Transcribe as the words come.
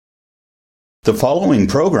The following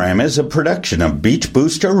program is a production of Beach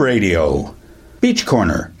Booster Radio. Beach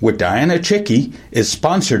Corner with Dianna Chycki is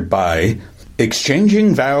sponsored by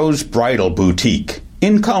Exchanging Vows Bridal Boutique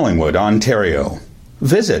in Collingwood, Ontario.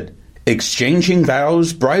 Visit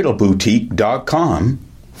exchangingvowsbridalboutique.com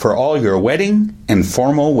for all your wedding and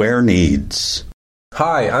formal wear needs.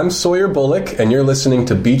 Hi, I'm Sawyer Bullock, and you're listening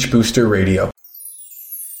to Beach Booster Radio.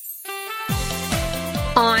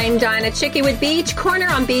 I'm Dianna Chycki with Beach Corner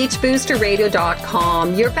on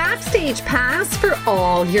beachboosterradio.com, your backstage pass for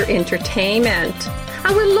all your entertainment.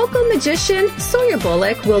 Our local magician, Sawyer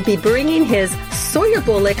Bullock, will be bringing his Sawyer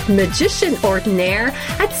Bullock Magician Ordinaire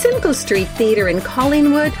at Simcoe Street Theatre in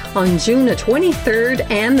Collingwood on June the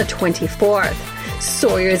 23rd and the 24th.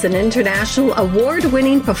 Sawyer is an international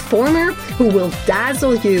award-winning performer who will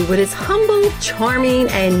dazzle you with his humble, charming,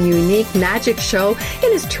 and unique magic show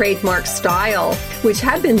in his trademark style, which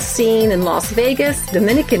had been seen in Las Vegas,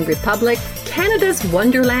 Dominican Republic, Canada's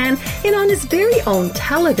Wonderland, and on his very own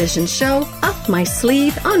television show, Up My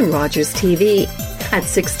Sleeve on Rogers TV. At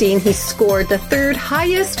 16, he scored the third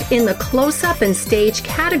highest in the close-up and stage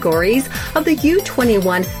categories of the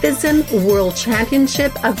U21 FISM World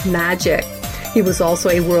Championship of Magic. He was also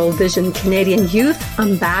a World Vision Canadian Youth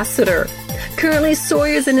Ambassador. Currently,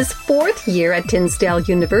 Sawyer's in his fourth year at Tynsdale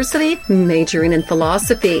University, majoring in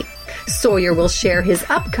philosophy. Sawyer will share his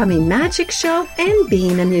upcoming magic show and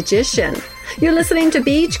being a magician. You're listening to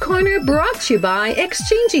Beach Corner, brought to you by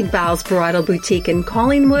Exchanging Vows Bridal Boutique in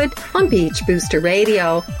Collingwood on Beach Booster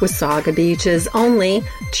Radio, Wasaga Beach's only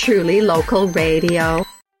truly local radio.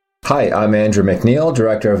 Hi, I'm Andrew McNeil,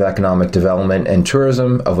 Director of Economic Development and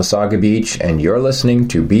Tourism of Wasaga Beach, and you're listening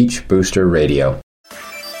to Beach Booster Radio.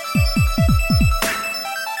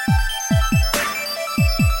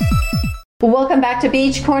 Welcome back to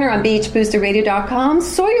Beach Corner on beachboosterradio.com.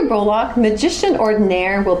 Sawyer Bullock Magician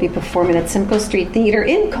Ordinaire will be performing at Simcoe Street Theatre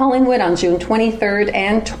in Collingwood on June 23rd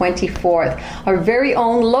and 24th. Our very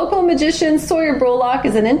own local magician, Sawyer Bullock,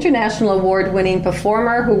 is an international award-winning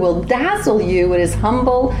performer who will dazzle you with his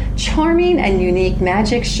humble, charming, and unique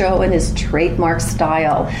magic show in his trademark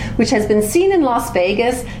style, which has been seen in Las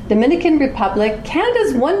Vegas, Dominican Republic,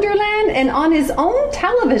 Canada's Wonderland, and on his own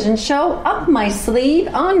television show, Up My Sleeve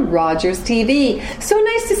on Rogers TV. So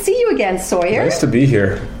nice to see you again, Sawyer. Nice to be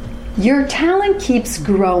here. Your talent keeps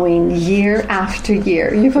growing year after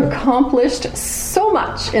year. You've accomplished so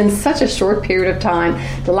much in such a short period of time.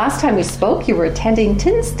 The last time we spoke, you were attending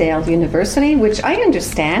Tynsdale University, which I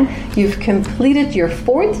understand you've completed your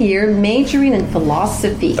fourth year majoring in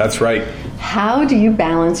philosophy. That's right. How do you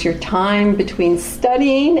balance your time between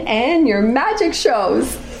studying and your magic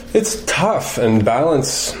shows? It's tough, and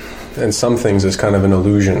balance and some things is kind of an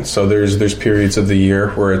illusion. So there's periods of the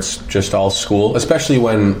year where it's just all school, especially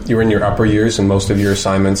when you're in your upper years and most of your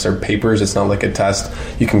assignments are papers. It's not like a test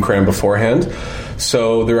you can cram beforehand.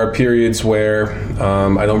 So there are periods where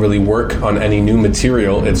I don't really work on any new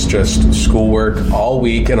material. It's just schoolwork all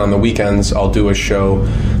week, and on the weekends I'll do a show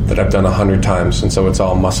that I've done 100 times, and so it's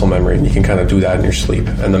all muscle memory, and you can kind of do that in your sleep.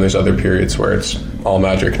 And then there's other periods where it's all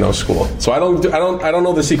magic, no school. So I don't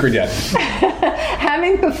know the secret yet.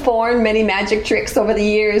 Having performed many magic tricks over the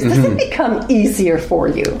years, does it become easier for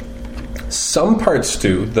you? Some parts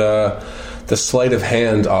do. The sleight of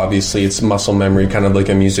hand, obviously, it's muscle memory, kind of like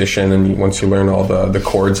a musician, and once you learn all the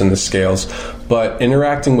chords and the scales. But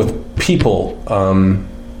interacting with people,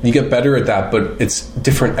 you get better at that, but it's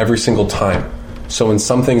different every single time. So in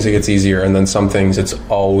some things it gets easier, and then some things it's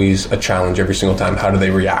always a challenge every single time. How do they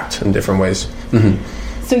react in different ways?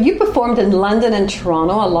 So you performed in London and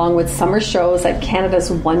Toronto along with summer shows at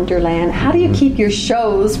Canada's Wonderland. How do you keep your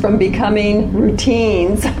shows from becoming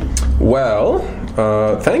routines? Well,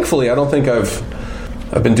 thankfully I don't think I've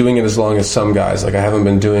been doing it as long as some guys. Like, I haven't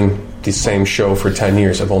been doing the same show for 10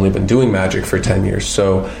 years. I've only been doing magic for 10 years.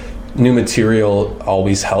 So new material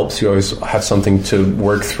always helps. You always have something to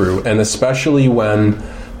work through. And especially when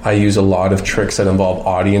I use a lot of tricks that involve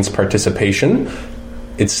audience participation,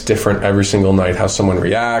 it's different every single night how someone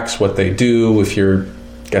reacts, what they do, if you're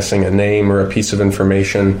guessing a name or a piece of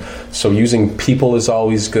information. So using people is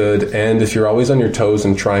always good. And if you're always on your toes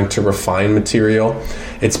and trying to refine material,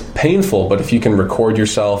 it's painful. But if you can record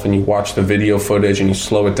yourself and you watch the video footage and you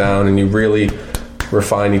slow it down and you really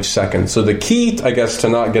refine each second. So the key, I guess, to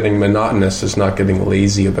not getting monotonous is not getting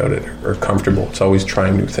lazy about it or comfortable. It's always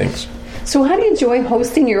trying new things. So how do you enjoy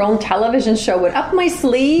hosting your own television show with Up My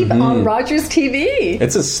Sleeve on Rogers TV?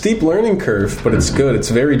 It's a steep learning curve, but it's good.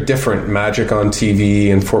 It's very different magic on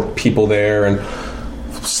TV and for people there, and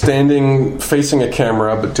standing facing a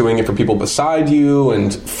camera but doing it for people beside you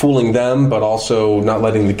and fooling them, but also not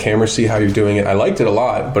letting the camera see how you're doing it. I liked it a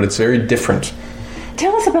lot, but it's very different.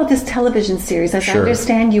 Tell us about this television series. As I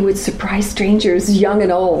understand, you would surprise strangers, young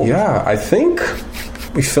and old. Yeah, I think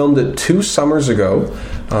we filmed it 2 summers ago.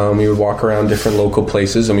 We would walk around different local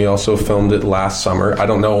places, and we also filmed it last summer. I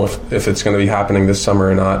don't know if it's going to be happening this summer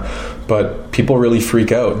or not, but people really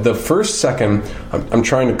freak out. The first second, I'm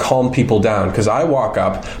trying to calm people down, because I walk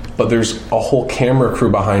up, but there's a whole camera crew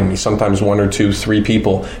behind me, sometimes 1 or 2, 3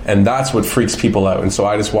 people, and that's what freaks people out. And so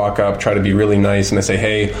I just walk up, try to be really nice, and I say,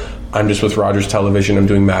 hey, I'm just with Rogers Television. I'm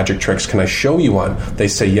doing magic tricks. Can I show you one? They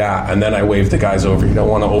say, yeah. And then I wave the guys over. You don't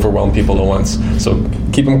want to overwhelm people at once. So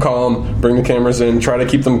keep them calm, bring the cameras in, try to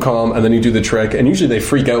keep them calm, and then you do the trick. And usually they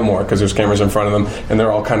freak out more because there's cameras in front of them, and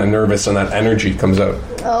they're all kind of nervous, and that energy comes out.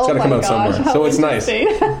 It's got to come out somewhere. So it's nice.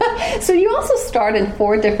 So you also starred in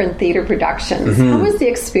 4 different theater productions. How was the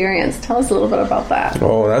experience? Tell us a little bit about that.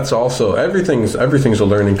 Oh, that's also, everything's a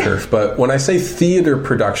learning curve. But when I say theater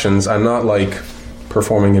productions, I'm not like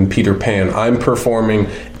performing in Peter Pan. I'm performing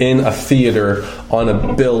in a theater on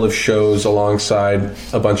a bill of shows alongside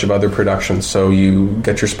a bunch of other productions. So you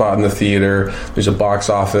get your spot in the theater, there's a box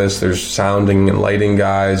office, there's sounding and lighting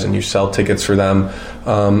guys, and you sell tickets for them.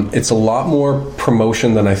 It's a lot more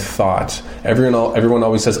promotion than I thought. Everyone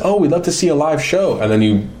always says, oh, we'd love to see a live show. And then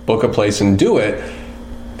you book a place and do it,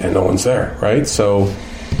 and no one's there, right? So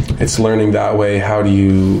it's learning that way. How do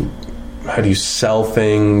you sell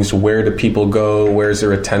things? Where do people go? Where's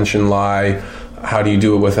their attention lie? How do you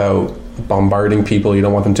do it without bombarding people? You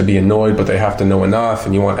don't want them to be annoyed, but they have to know enough,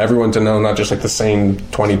 and you want everyone to know, not just like the same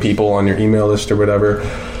 20 people on your email list or whatever.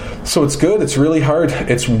 So it's good. It's really hard.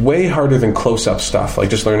 It's way harder than close-up stuff,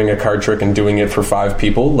 like just learning a card trick and doing it for 5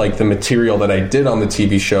 people. Like the material that I did on the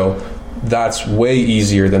TV show, that's way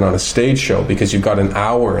easier than on a stage show, because you've got an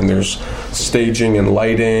hour and there's staging and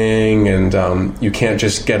lighting, and you can't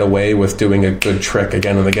just get away with doing a good trick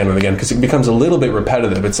again and again and again, because it becomes a little bit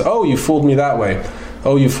repetitive. It's, oh, you fooled me that way.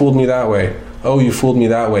 Oh, you fooled me that way. Oh, you fooled me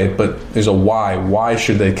that way. But there's a why. Why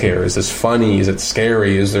should they care? Is this funny? Is it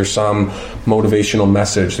scary? Is there some motivational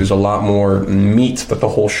message? There's a lot more meat that the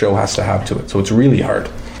whole show has to have to it. So it's really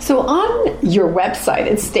hard. So on your website,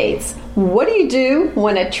 it states, what do you do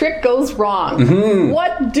when a trick goes wrong?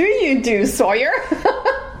 What do you do, Sawyer?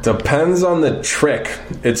 Depends on the trick.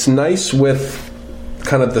 It's nice with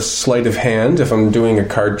kind of the sleight of hand. If I'm doing a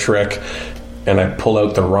card trick and I pull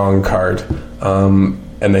out the wrong card,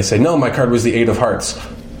 and they say, no, my card was the 8 of hearts.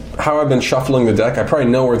 How I've been shuffling the deck, I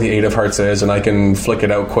probably know where the 8 of hearts is, and I can flick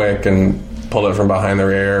it out quick and pull it from behind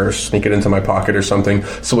their ear or sneak it into my pocket or something.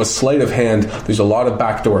 So with sleight of hand, there's a lot of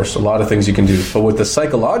backdoors, a lot of things you can do. But with the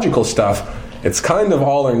psychological stuff, it's kind of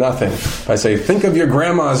all or nothing. If I say, think of your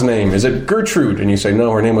grandma's name. Is it Gertrude? And you say,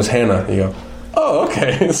 no, her name was Hannah. You go, oh,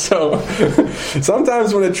 okay. So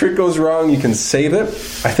sometimes when a trick goes wrong, you can save it.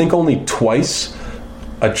 I think only twice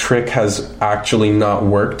a trick has actually not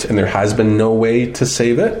worked, and there has been no way to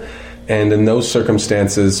save it. And in those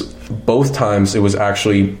circumstances, both times it was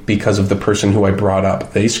actually because of the person who I brought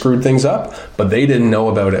up. They screwed things up, but they didn't know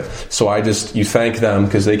about it. So you thank them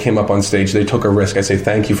because they came up on stage. They took a risk. I say,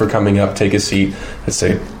 thank you for coming up. Take a seat. I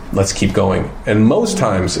say, let's keep going. And most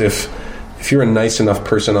times, if you're a nice enough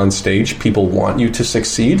person on stage, people want you to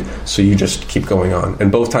succeed. So you just keep going on.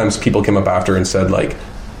 And both times people came up after and said, like,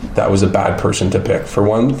 that was a bad person to pick. For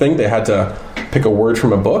one thing, they had to pick a word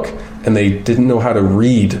from a book, and they didn't know how to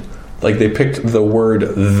read. Like, they picked the word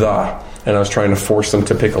the, and I was trying to force them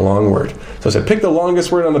to pick a long word. So I said, pick the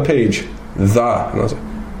longest word on the page, the. And I was like,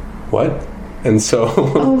 what? And so,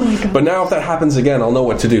 oh my God. But now if that happens again, I'll know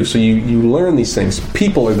what to do. So you learn these things.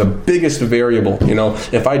 People are the biggest variable. You know,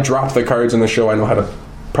 if I drop the cards in the show, I know how to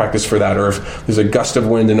practice for that. Or if there's a gust of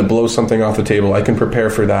wind and it blows something off the table, I can prepare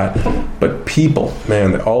for that. But people,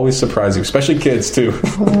 man, they always surprise you, especially kids too.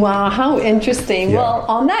 Wow, how interesting. Yeah. Well,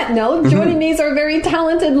 on that note, joining me is our very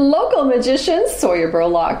talented local magician, Sawyer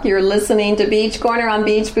Bullock. You're listening to Beach Corner on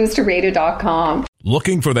beachboosterradio.com.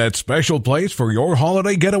 Looking for that special place for your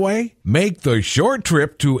holiday getaway? Make the short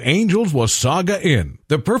trip to Angel's Wasaga Inn,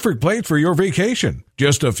 the perfect place for your vacation.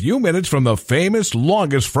 Just a few minutes from the famous,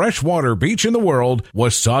 longest freshwater beach in the world,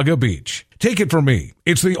 Wasaga Beach. Take it from me.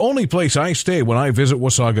 It's the only place I stay when I visit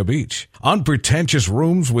Wasaga Beach. Unpretentious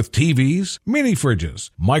rooms with TVs, mini fridges,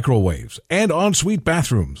 microwaves, and ensuite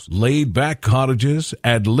bathrooms. Laid-back cottages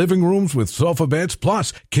and living rooms with sofa beds,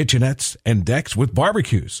 plus kitchenettes and decks with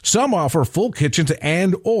barbecues. Some offer full kitchens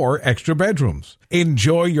and or extra bedrooms.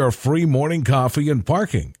 Enjoy your free morning coffee and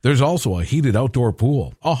parking. There's also a heated outdoor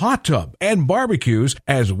pool, a hot tub, and barbecues,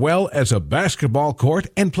 as well as a basketball court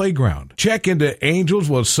and playground. Check into Angels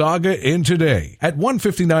Wasaga Inn today at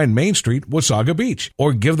 159 Main Street, Wasaga Beach,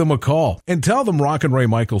 or give them a call and tell them Rock and Ray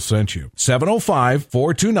Michael sent you.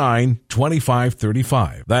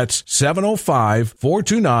 705-429-2535. That's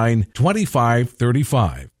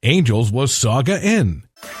 705-429-2535. Angels Wasaga Inn.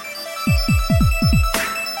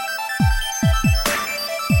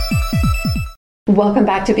 Welcome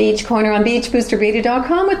back to Beach Corner on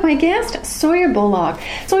BeachBoosterRadio.com with my guest, Sawyer Bullock.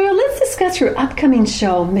 Sawyer, let's discuss your upcoming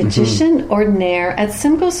show, Magician Ordinaire, at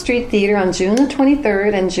Simcoe Street Theatre on June the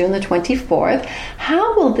 23rd and June the 24th.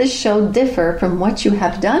 How will this show differ from what you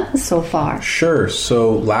have done so far? Sure.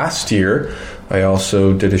 So last year, I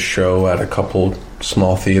also did a show at a couple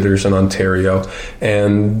small theaters in Ontario,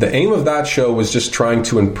 and the aim of that show was just trying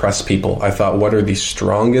to impress people. I thought, what are the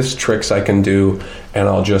strongest tricks I can do, and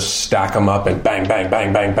I'll just stack them up and bang, bang,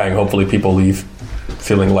 bang, bang, bang. Hopefully people leave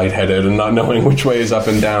feeling lightheaded and not knowing which way is up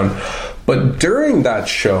and down. But during that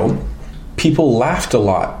show, people laughed a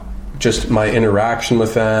lot. Just my interaction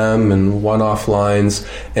with them and one-off lines,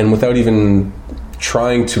 and without even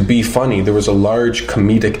trying to be funny, there was a large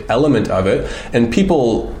comedic element of it, and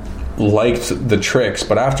people liked the tricks,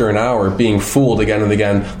 but after an hour being fooled again and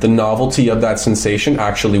again, the novelty of that sensation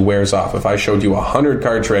actually wears off. If I showed you 100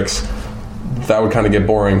 card tricks, that would kind of get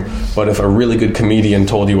boring. But if a really good comedian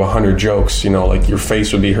told you 100 jokes, like your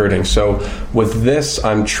face would be hurting. So with this,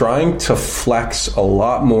 I'm trying to flex a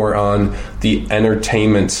lot more on the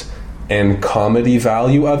entertainment and comedy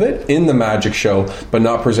value of it in the magic show, but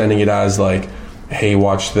not presenting it as like, hey,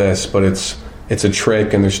 watch this, but it's a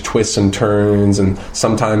trick and there's twists and turns, and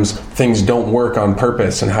sometimes things don't work on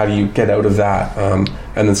purpose, and how do you get out of that? And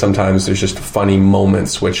then sometimes there's just funny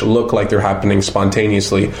moments which look like they're happening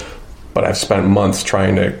spontaneously, but I've spent months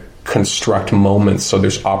trying to construct moments so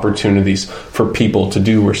there's opportunities for people to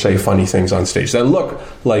do or say funny things on stage that look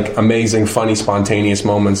like amazing, funny, spontaneous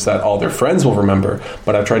moments that all their friends will remember,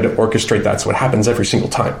 but I've tried to orchestrate that so it happens every single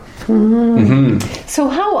time. So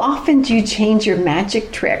how often do you change your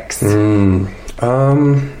magic tricks?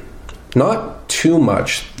 Not too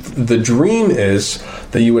much. The dream is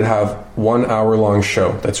that you would have 1 hour long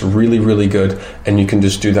show that's really, really good, and you can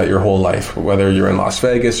just do that your whole life, whether you're in Las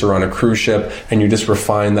Vegas or on a cruise ship, and you just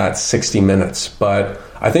refine that 60 minutes. But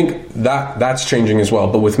I think that's changing as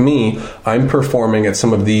well. But with me, I'm performing at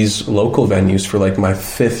some of these local venues for like my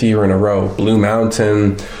 5th year in a row. Blue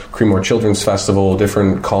Mountain, Creemore Children's Festival,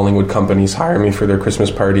 different Collingwood companies hire me for their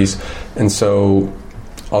Christmas parties. And so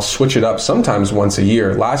I'll switch it up sometimes once a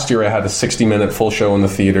year. Last year I had a 60-minute full show in the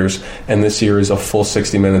theaters, and this year is a full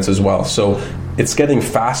 60 minutes as well. So it's getting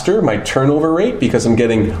faster, my turnover rate, because I'm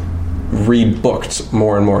getting rebooked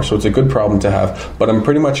more and more. So it's a good problem to have. But I'm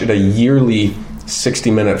pretty much at a yearly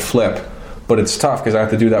 60-minute flip. But it's tough because I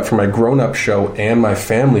have to do that for my grown-up show and my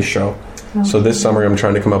family show. Okay. So this summer I'm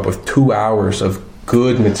trying to come up with 2 hours of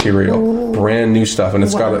good material, brand new stuff, and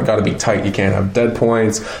it's got to be tight. You can't have dead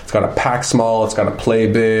points. It's got to pack small. It's got to play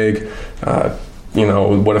big.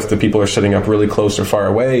 What if the people are sitting up really close or far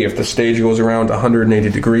away? If the stage goes around 180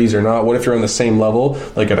 degrees or not? What if you're on the same level,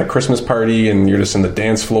 like at a Christmas party, and you're just in the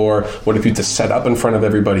dance floor? What if you just set up in front of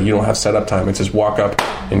everybody? You don't have setup time. It's just walk up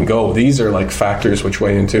and go. These are like factors which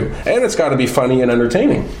weigh into. And it's got to be funny and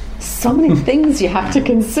entertaining. So many things you have to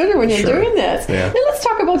consider when you're doing this. Yeah. Now let's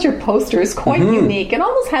talk about your poster. It's quite unique. It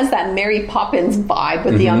almost has that Mary Poppins vibe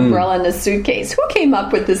with the umbrella and the suitcase. Who came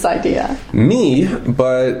up with this idea? Me,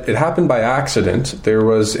 but it happened by accident. There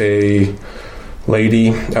was a lady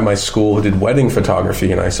at my school who did wedding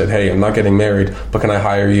photography, and I said, hey, I'm not getting married, but can I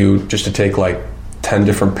hire you just to take like 10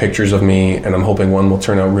 different pictures of me, and I'm hoping one will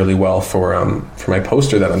turn out really well for my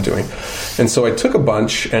poster that I'm doing. And so I took a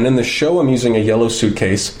bunch, and in the show I'm using a yellow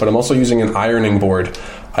suitcase, but I'm also using an ironing board.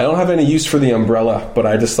 I don't have any use for the umbrella, but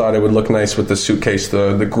I just thought it would look nice with the suitcase,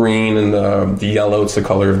 the green and the yellow. It's the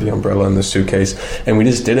color of the umbrella in the suitcase. And we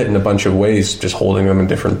just did it in a bunch of ways, just holding them in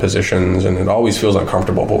different positions, and it always feels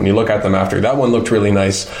uncomfortable. But when you look at them after, that one looked really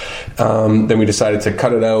nice. Then we decided to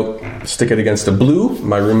cut it out, stick it against a blue.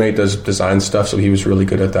 My roommate does design stuff, so he was really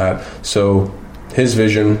good at that. So his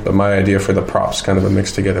vision, but my idea for the props, kind of a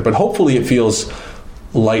mix together. But hopefully it feels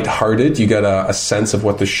lighthearted. You get a sense of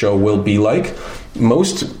what the show will be like.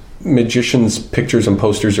 Most magicians' pictures and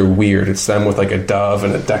posters are weird. It's them with like a dove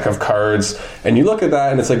and a deck of cards, and you look at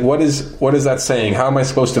that and it's like, what is that saying? How am I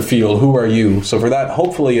supposed to feel? Who are you? So for that,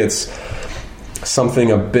 hopefully it's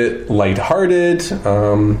something a bit lighthearted.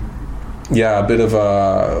 A bit of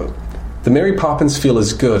the Mary Poppins feel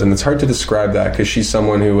is good, and it's hard to describe that because she's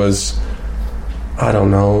someone who was, I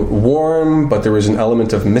don't know, warm, but there was an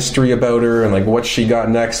element of mystery about her and like what she got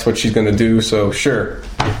next, what she's going to do. So sure,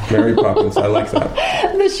 Mary Poppins, I like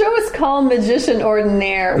that. The show is called Magician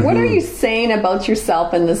Ordinaire. What are you saying about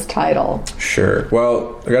yourself in this title? Sure.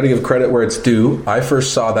 Well, I got to give credit where it's due. I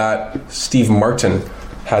first saw that Steve Martin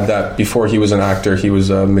had that before he was an actor. He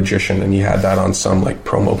was a magician, and he had that on some like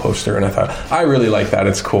promo poster, and I thought, I really like that.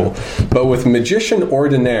 It's cool. But with Magician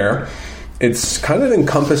Ordinaire, it's kind of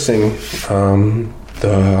encompassing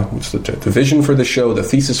the vision for the show, the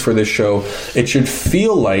thesis for this show. It should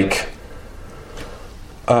feel like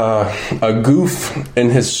a goof in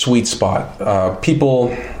his sweet spot. People,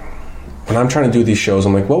 when I'm trying to do these shows,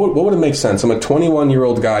 I'm like, what would it make sense? I'm a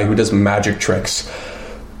 21-year-old guy who does magic tricks,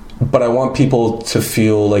 but I want people to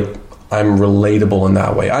feel like I'm relatable in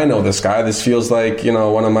that way. I know this guy. This feels like,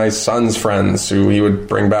 one of my son's friends who he would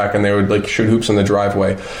bring back and they would like shoot hoops in the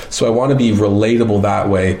driveway. So I want to be relatable that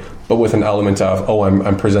way, but with an element of,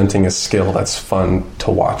 I'm presenting a skill that's fun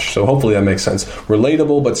to watch. So hopefully that makes sense.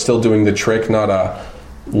 Relatable, but still doing the trick, not a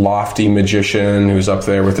lofty magician who's up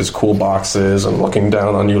there with his cool boxes and looking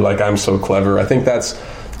down on you like I'm so clever. I think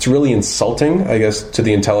it's really insulting, I guess, to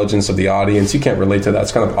the intelligence of the audience. You can't relate to that.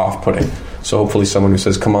 It's kind of off-putting. So hopefully someone who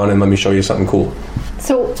says, come on in, let me show you something cool.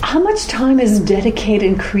 So how much time is dedicated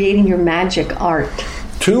in creating your magic art?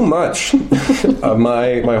 Too much.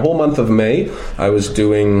 My whole month of May, I was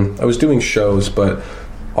doing shows, but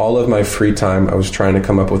all of my free time, I was trying to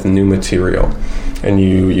come up with new material. And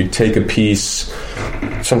you take a piece,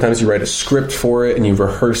 sometimes you write a script for it, and you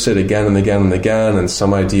rehearse it again and again and again, and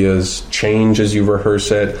some ideas change as you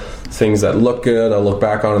rehearse it. Things that look good, I'll look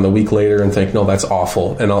back on in a week later and think, no, that's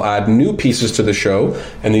awful. And I'll add new pieces to the show,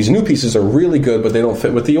 and these new pieces are really good, but they don't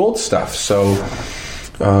fit with the old stuff. So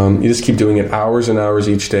you just keep doing it hours and hours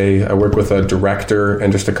each day. I work with a director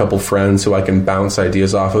and just a couple friends who I can bounce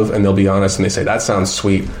ideas off of, and they'll be honest and they say, that sounds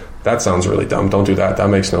sweet. That sounds really dumb. Don't do that.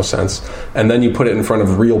 That makes no sense. And then you put it in front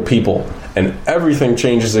of real people, and everything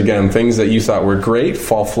changes again. Things that you thought were great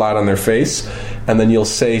fall flat on their face, and then you'll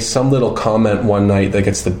say some little comment one night that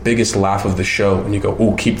gets the biggest laugh of the show, and you go,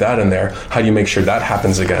 ooh, keep that in there. How do you make sure that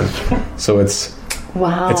happens again? So it's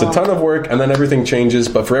a ton of work, and then everything changes.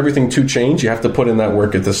 But for everything to change, you have to put in that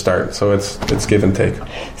work at the start. So it's give and take.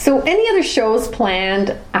 So any other shows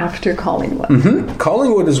planned after Collingwood? Mm-hmm.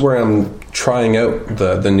 Collingwood is where I'm trying out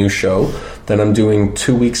the new show. Then I'm doing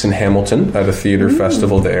 2 weeks in Hamilton at a theater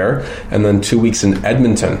festival there, and then 2 weeks in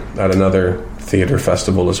Edmonton at another theater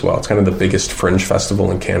festival as well. It's kind of the biggest fringe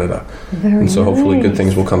festival in Canada. Very so nice. Hopefully good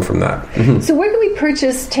things will come from that. Mm-hmm. So where can we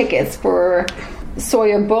purchase tickets for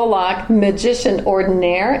Sawyer Bullock Magician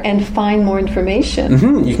Ordinaire and find more information?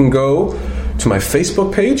 Mm-hmm. You can go to my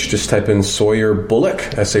Facebook page, just type in Sawyer Bullock,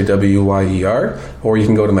 Saweyer, or you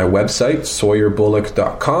can go to my website,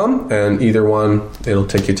 SawyerBullock.com, and either one, it'll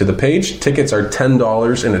take you to the page. Tickets are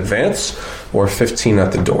 $10 in advance or $15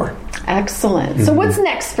 at the door. Excellent. Mm-hmm. So what's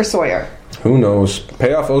next for Sawyer? Who knows?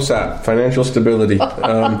 Pay off OSAP, financial stability.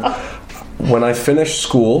 When I finish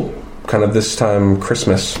school, kind of this time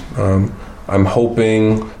Christmas, I'm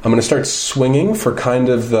hoping I'm going to start swinging for kind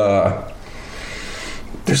of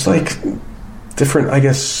there's like different, I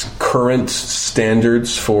guess, current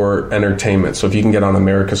standards for entertainment. So if you can get on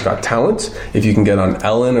America's Got Talent, if you can get on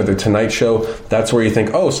Ellen or The Tonight Show, that's where you think,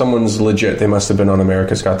 oh, someone's legit. They must have been on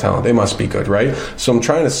America's Got Talent. They must be good, right? So I'm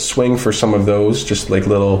trying to swing for some of those, just like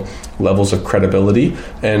little levels of credibility.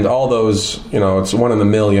 And all those, it's one in a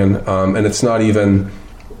million. And it's not even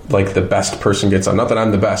like the best person gets on. Not that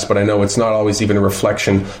I'm the best, but I know it's not always even a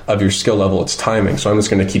reflection of your skill level. It's timing. So I'm just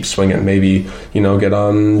going to keep swinging. Maybe, get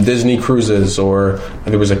on Disney cruises, or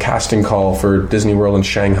there was a casting call for Disney World in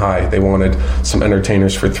Shanghai. They wanted some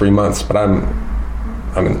entertainers for 3 months, but I'm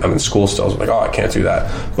in school still. I was like, I can't do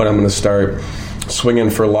that. But I'm going to start swinging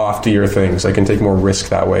for loftier things. I can take more risk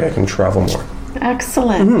that way. I can travel more.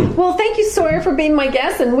 Excellent. Mm-hmm. Well, thank you, Sawyer, for being my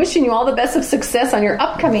guest, and wishing you all the best of success on your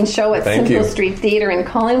upcoming show at Simcoe Street Theatre in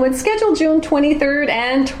Collingwood, scheduled June 23rd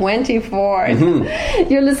and 24th. Mm-hmm.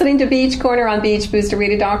 You're listening to Beach Corner on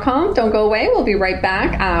BeachBoosterRadio.com. Don't go away. We'll be right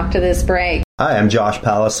back after this break. Hi, I'm Josh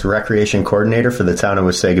Pallas, Recreation Coordinator for the town of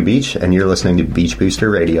Wasaga Beach, and you're listening to Beach Booster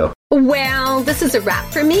Radio. Well, this is a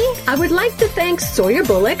wrap for me. I would like to thank Sawyer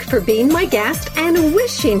Bullock for being my guest and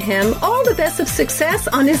wishing him all the best of success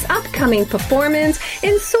on his upcoming performance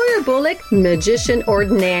in Sawyer Bullock Magician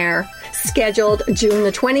Ordinaire, scheduled June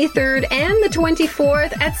the 23rd and the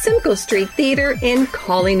 24th at Simcoe Street Theatre in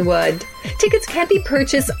Collingwood. Tickets can be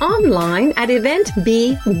purchased online at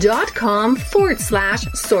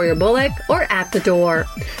eventb.com/Sawyer Bullock or at the door.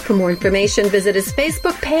 For more information, visit his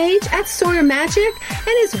Facebook page at Sawyer Magic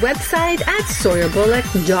and his website at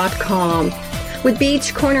SawyerBullock.com. With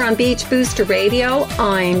Beach Corner on Beach Booster Radio,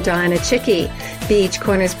 I'm Dianna Chycki. Beach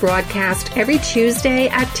Corner's broadcast every Tuesday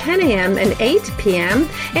at 10 a.m. and 8 p.m.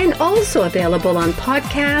 and also available on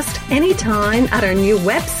podcast anytime at our new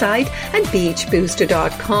website at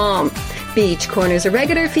beachbooster.com. Beach Corner is a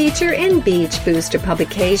regular feature in Beach Booster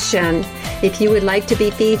publication. If you would like to be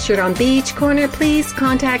featured on Beach Corner, please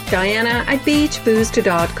contact Dianna at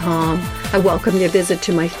beachbooster.com. I welcome your visit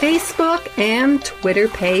to my Facebook and Twitter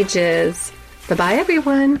pages. Bye-bye,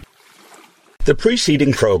 everyone. The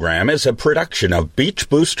preceding program is a production of Beach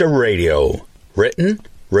Booster Radio, written,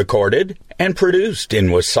 recorded, and produced in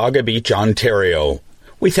Wasaga Beach, Ontario.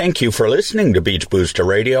 We thank you for listening to Beach Booster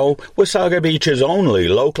Radio, Wasaga Beach's only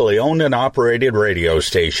locally owned and operated radio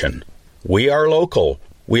station. We are local.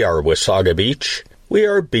 We are Wasaga Beach. We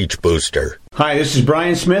are Beach Booster. Hi, this is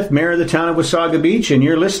Brian Smith, Mayor of the town of Wasaga Beach, and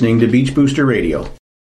you're listening to Beach Booster Radio.